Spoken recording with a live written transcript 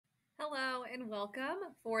Hello and welcome.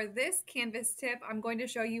 For this Canvas tip, I'm going to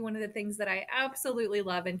show you one of the things that I absolutely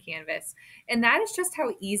love in Canvas, and that is just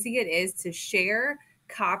how easy it is to share,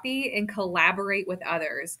 copy, and collaborate with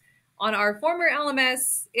others. On our former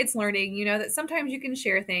LMS, it's learning, that sometimes you can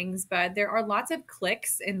share things, but there are lots of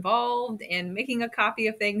clicks involved in making a copy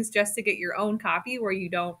of things just to get your own copy where you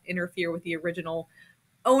don't interfere with the original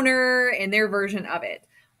owner and their version of it.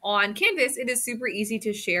 On Canvas, it is super easy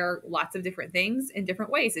to share lots of different things in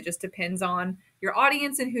different ways. It just depends on your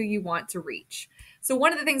audience and who you want to reach. So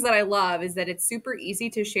one of the things that I love is that it's super easy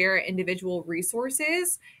to share individual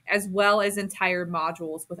resources as well as entire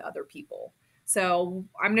modules with other people. So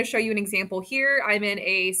I'm going to show you an example here. I'm in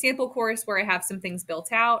a sample course where I have some things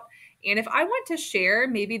built out. And if I want to share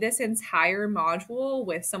maybe this entire module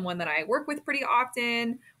with someone that I work with pretty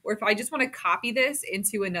often, or if I just want to copy this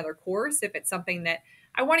into another course, if it's something that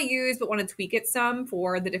I want to use but want to tweak it some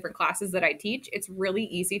for the different classes that I teach, it's really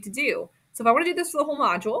easy to do. So if I want to do this for the whole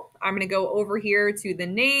module, I'm going to go over here to the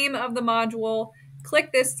name of the module,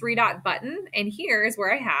 click this three-dot button, and here is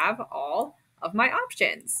where I have all of my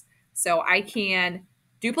options. So I can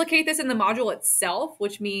duplicate this in the module itself,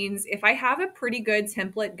 which means if I have a pretty good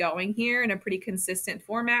template going here in a pretty consistent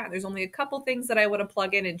format, there's only a couple things that I want to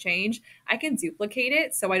plug in and change, I can duplicate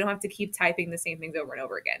it so I don't have to keep typing the same things over and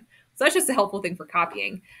over again. So that's just a helpful thing for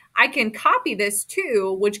copying. I can copy this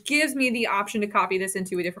too, which gives me the option to copy this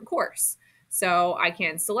into a different course. So I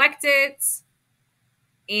can select it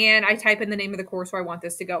and I type in the name of the course where I want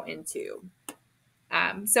this to go into.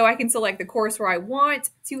 So I can select the course where I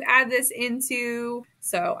want to add this into.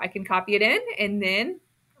 So I can copy it in and then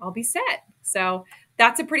I'll be set. So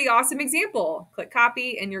that's a pretty awesome example. Click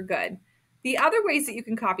copy and you're good. The other ways that you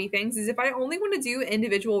can copy things is if I only want to do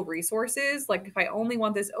individual resources, like if I only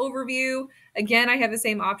want this overview, again, I have the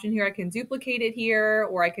same option here. I can duplicate it here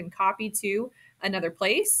or I can copy to another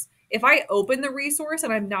place. If I open the resource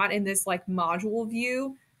and I'm not in this like module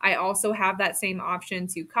view, I also have that same option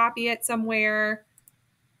to copy it somewhere.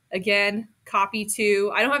 Again, copy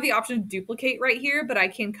to, I don't have the option to duplicate right here, but I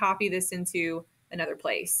can copy this into another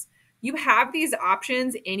place. You have these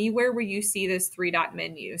options anywhere where you see this three-dot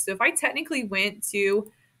menu. So if I technically went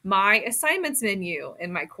to my assignments menu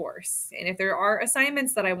in my course, and if there are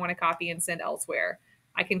assignments that I want to copy and send elsewhere,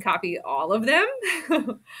 I can copy all of them,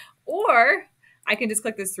 or I can just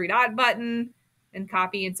click this three-dot button and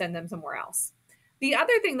copy and send them somewhere else. The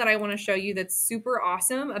other thing that I want to show you that's super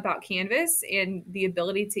awesome about Canvas and the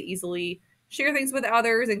ability to easily share things with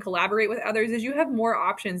others and collaborate with others is you have more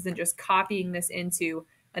options than just copying this into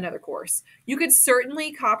another course. You could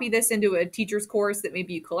certainly copy this into a teacher's course that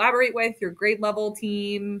maybe you collaborate with, your grade level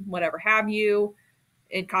team, whatever have you,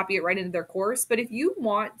 and copy it right into their course. But if you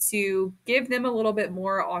want to give them a little bit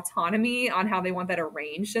more autonomy on how they want that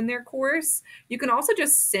arranged in their course, you can also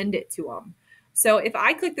just send it to them. So if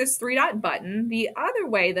I click this three-dot button, the other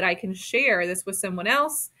way that I can share this with someone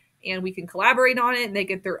else and we can collaborate on it and they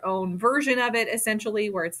get their own version of it, essentially,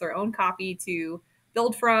 where it's their own copy to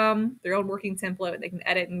build from, their own working template, they can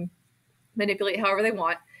edit and manipulate however they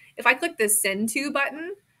want. If I click this send to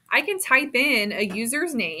button, I can type in a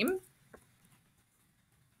user's name.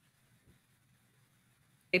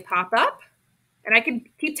 They pop up. And I can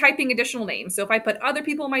keep typing additional names. So if I put other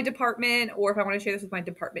people in my department, or if I want to share this with my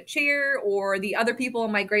department chair, or the other people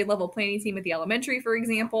on my grade level planning team at the elementary, for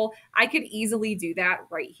example, I could easily do that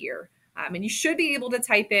right here. And you should be able to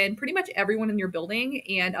type in pretty much everyone in your building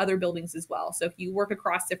and other buildings as well. So if you work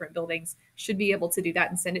across different buildings, should be able to do that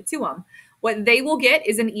and send it to them. What they will get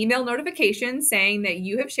is an email notification saying that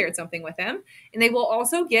you have shared something with them. And they will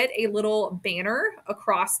also get a little banner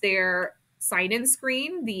across their sign-in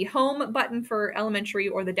screen, the home button for elementary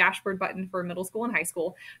or the dashboard button for middle school and high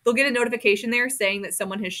school. They'll get a notification there saying that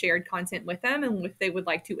someone has shared content with them and if they would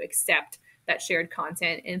like to accept that shared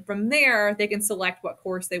content. And from there, they can select what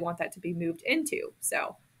course they want that to be moved into.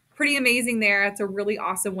 So pretty amazing there. It's a really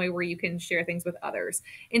awesome way where you can share things with others.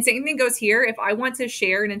 And same thing goes here. If I want to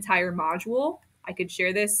share an entire module, I could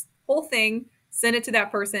share this whole thing, send it to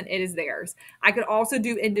that person. It is theirs. I could also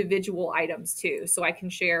do individual items too. So I can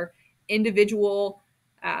share individual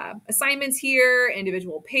assignments here,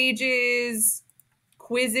 individual pages,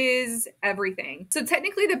 quizzes, everything. So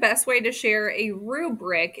technically the best way to share a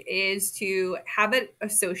rubric is to have it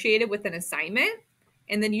associated with an assignment,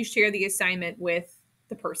 and then you share the assignment with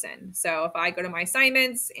the person. So if I go to my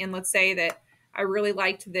assignments and let's say that I really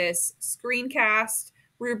liked this screencast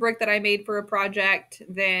rubric that I made for a project,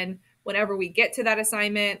 then whenever we get to that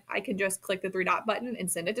assignment, I can just click the three-dot button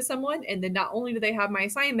and send it to someone. And then not only do they have my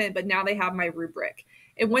assignment, but now they have my rubric.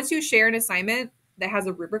 And once you share an assignment that has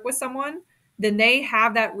a rubric with someone, then they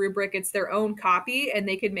have that rubric. It's their own copy, and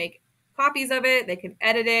they can make copies of it, they can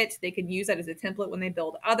edit it, they can use that as a template when they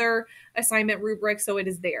build other assignment rubrics, so it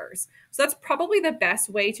is theirs. So that's probably the best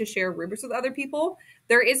way to share rubrics with other people.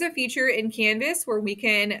 There is a feature in Canvas where we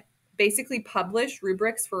can basically publish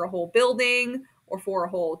rubrics for a whole building or for a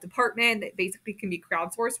whole department that basically can be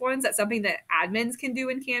crowdsourced ones. That's something that admins can do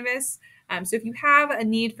in Canvas. So if you have a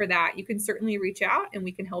need for that, you can certainly reach out and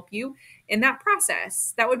we can help you in that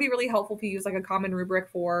process. That would be really helpful if you use like a common rubric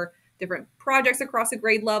for different projects across a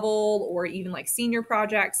grade level, or even like senior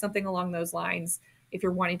projects, something along those lines, if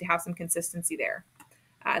you're wanting to have some consistency there.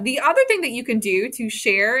 The other thing that you can do to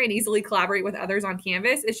share and easily collaborate with others on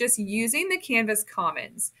Canvas is just using the Canvas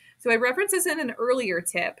Commons. So I referenced this in an earlier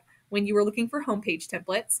tip when you were looking for homepage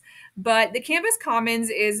templates, but the Canvas Commons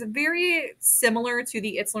is very similar to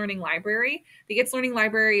the It's Learning library. The It's Learning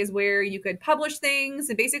library is where you could publish things,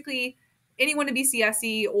 and basically anyone in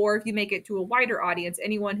BCSE, or if you make it to a wider audience,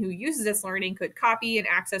 anyone who uses It's Learning could copy and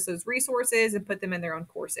access those resources and put them in their own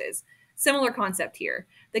courses. Similar concept here.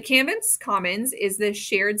 The Canvas Commons is this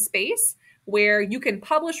shared space where you can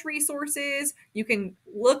publish resources, you can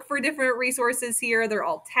look for different resources here, they're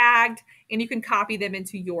all tagged, and you can copy them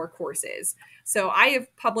into your courses. So I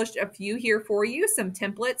have published a few here for you, some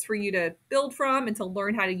templates for you to build from and to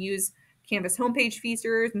learn how to use Canvas homepage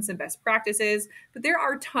features and some best practices, but there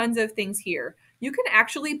are tons of things here. You can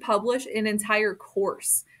actually publish an entire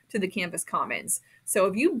course to the Canvas Commons. So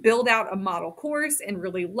if you build out a model course and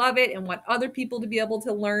really love it and want other people to be able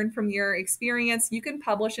to learn from your experience, you can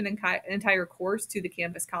publish an entire course to the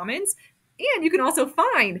Canvas Commons. And you can also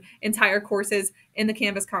find entire courses in the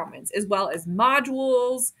Canvas Commons, as well as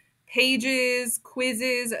modules, pages,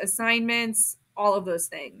 quizzes, assignments, all of those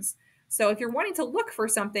things. So if you're wanting to look for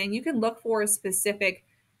something, you can look for a specific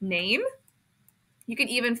name. You can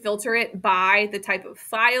even filter it by the type of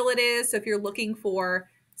file it is. So if you're looking for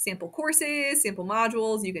sample courses, sample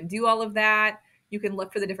modules, you can do all of that. You can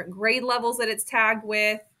look for the different grade levels that it's tagged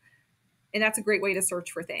with. And that's a great way to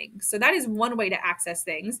search for things. So that is one way to access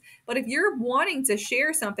things. But if you're wanting to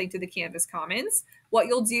share something to the Canvas Commons, what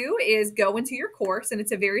you'll do is go into your course, and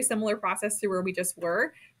it's a very similar process to where we just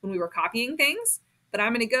were when we were copying things. But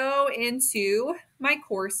I'm going to go into my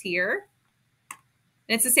course here.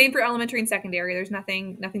 And it's the same for elementary and secondary. There's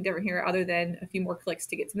nothing different here other than a few more clicks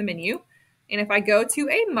to get to the menu. And if I go to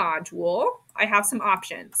a module, I have some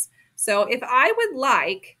options. So if I would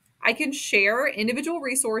like, I can share individual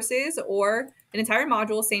resources or an entire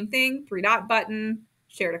module, same thing, 3-dot button,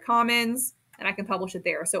 share to Commons, and I can publish it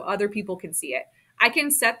there so other people can see it. I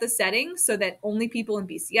can set the settings so that only people in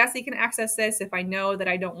BCSE can access this if I know that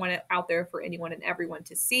I don't want it out there for anyone and everyone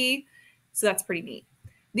to see. So that's pretty neat.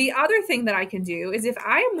 The other thing that I can do is if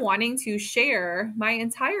I am wanting to share my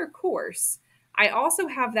entire course, I also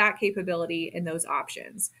have that capability in those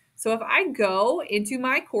options. So if I go into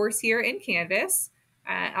my course here in Canvas,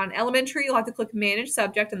 on elementary, you'll have to click Manage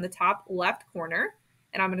Subject in the top left corner.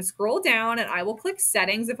 And I'm going to scroll down and I will click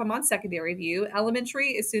Settings if I'm on secondary view.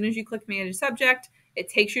 Elementary, as soon as you click Manage Subject, it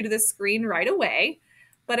takes you to the screen right away.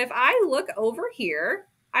 But if I look over here,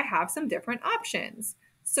 I have some different options.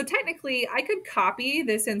 So technically, I could copy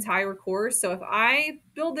this entire course. So if I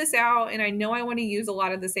build this out and I know I want to use a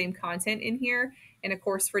lot of the same content in here in a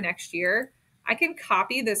course for next year, I can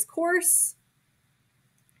copy this course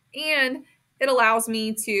and it allows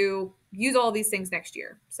me to use all of these things next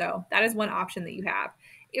year. So that is one option that you have.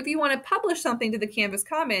 If you want to publish something to the Canvas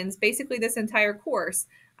Commons, basically this entire course,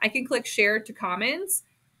 I can click Share to Commons,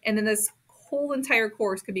 and then this whole entire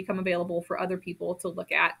course could become available for other people to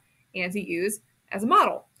look at and to use as a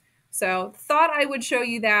model. So thought I would show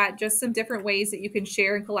you that, just some different ways that you can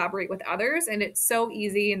share and collaborate with others. And it's so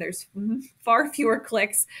easy and there's far fewer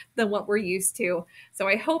clicks than what we're used to. So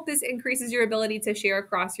I hope this increases your ability to share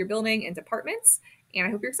across your building and departments. And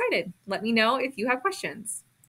I hope you're excited. Let me know if you have questions.